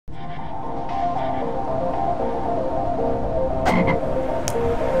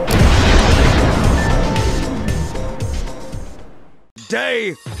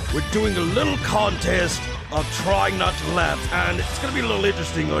Today, we're doing a little contest of trying not to laugh, and it's gonna be a little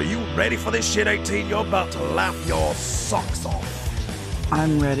interesting. Are you ready for this shit, 18? You're about to laugh your socks off.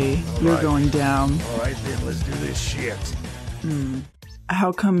 I'm ready. You're going down. Alright then, let's do this shit.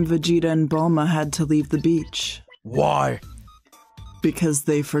 How come Vegeta and Bulma had to leave the beach? Why? Because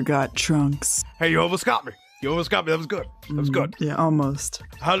they forgot Trunks. Hey, you almost got me. That was good. That was good. Yeah, almost.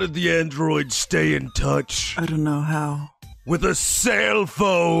 How did the android stay in touch? I don't know how. With a cell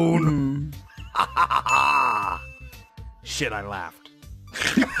phone. Shit, I laughed.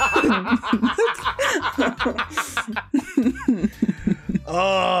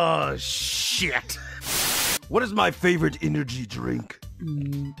 Oh, shit. What is my favorite energy drink?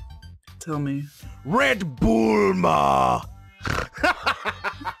 Tell me. Red Bull, ma.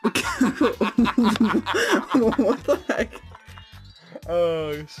 What the heck?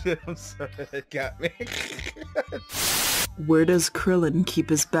 Oh, shit, I'm sorry. It got me. Where does Krillin keep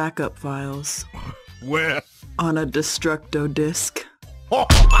his backup files? Where? On a Destructo disc.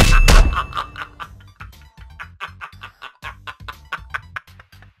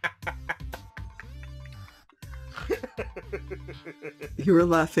 You were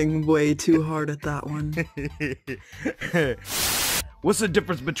laughing way too hard at that one. What's the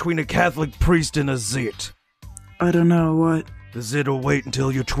difference between a Catholic priest and a Zit? I don't know what. The Zit will wait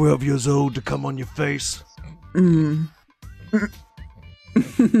until you're 12 years old to come on your face. I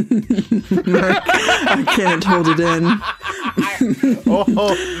can't hold it in.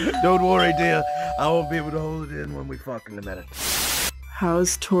 Oh, don't worry, dear. I won't be able to hold it in when we fuck in a minute.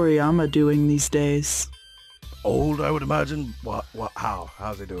 How's Toriyama doing these days? Old, I would imagine.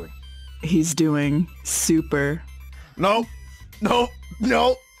 How's he doing? He's doing super. No. I'm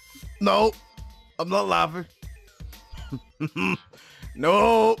not laughing.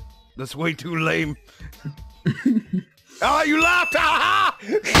 No, that's way too lame. Oh, you laughed!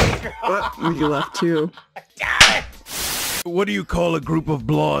 You laughed too. What do you call a group of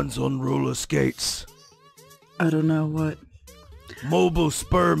blondes on roller skates? I don't know what. Mobile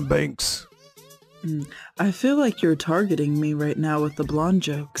sperm banks. I feel like you're targeting me right now with the blonde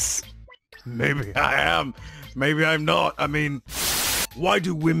jokes. Maybe I am. Maybe I'm not. I mean, why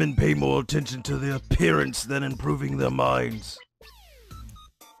do women pay more attention to their appearance than improving their minds?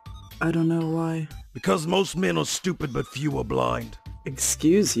 I don't know why. Because most men are stupid but few are blind.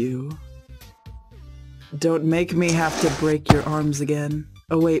 Excuse you. Don't make me have to break your arms again.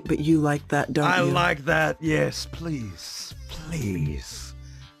 Oh wait, but you like that, don't you? I like that, yes. Please. Please.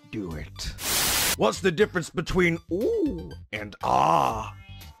 Do it. What's the difference between ooh and ah?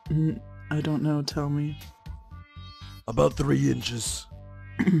 I don't know, tell me. About 3 inches.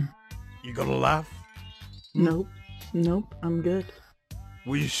 You gonna laugh? Nope, I'm good.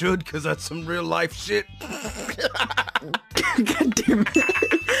 Well, you should, because that's some real life shit. God damn it.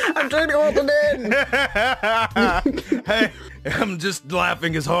 I'm trying to hold it in. Hey, I'm just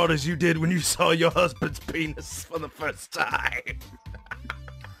laughing as hard as you did when you saw your husband's penis for the first time.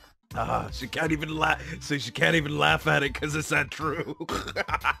 She can't even laugh. So she can't even laugh at it because it's not true.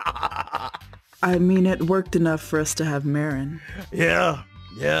 I mean, it worked enough for us to have Marin. Yeah.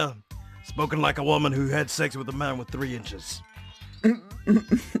 Spoken like a woman who had sex with a man with 3 inches.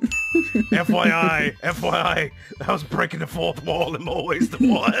 FYI, that was breaking the fourth wall. I'm always the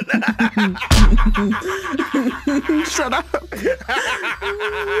one. Shut up.